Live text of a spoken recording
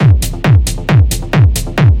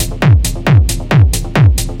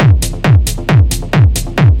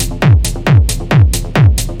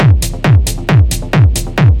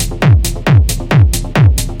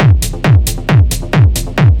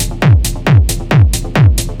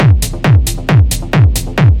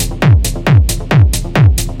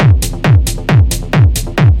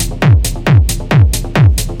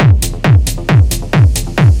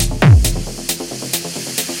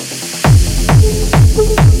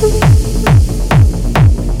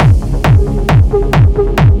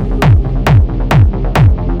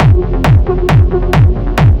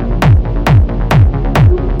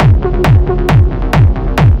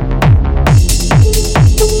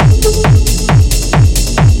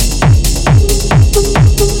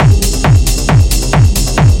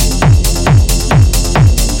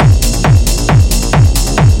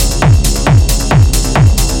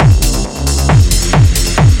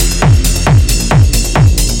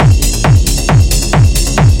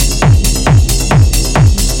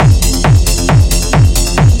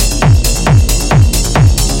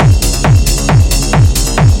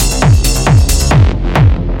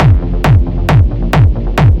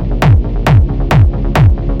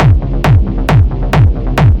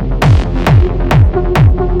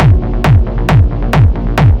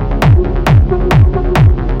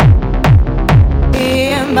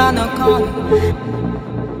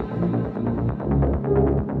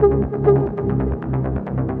Here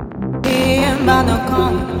by the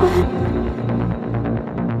corner.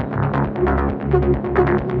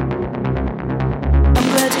 I'm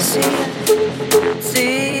glad to see you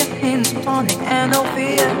in this morning, and no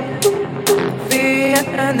fear,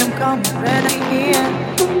 and I'm coming right here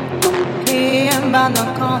by the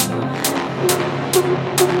corner.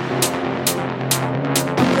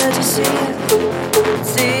 I'm glad to see you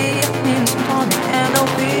in this morning, and no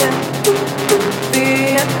fear,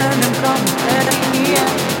 and I'm coming right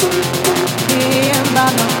here by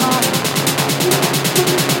the corner.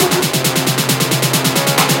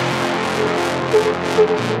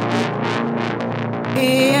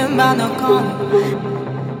 Here by the corner.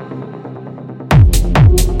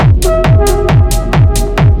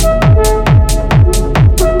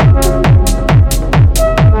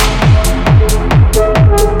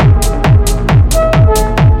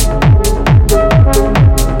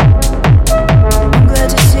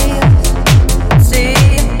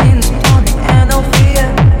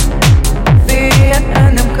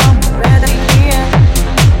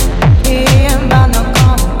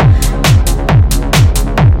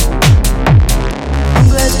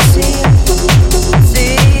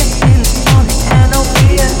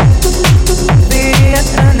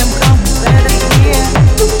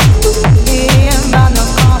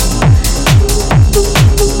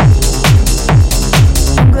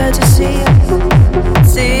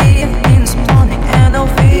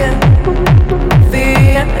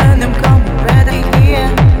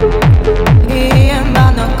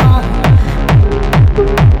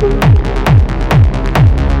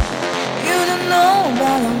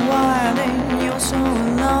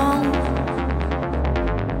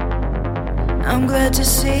 I'm glad to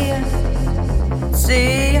see you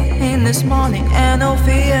in this morning, and no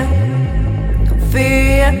fear,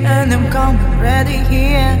 and I'm coming ready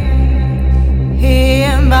here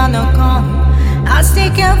by the corner. I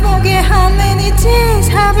still can't forget how many days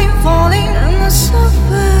have been falling, and I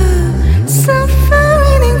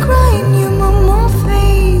suffering and crying. You were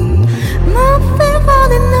morphine for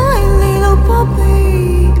the night, little puppy.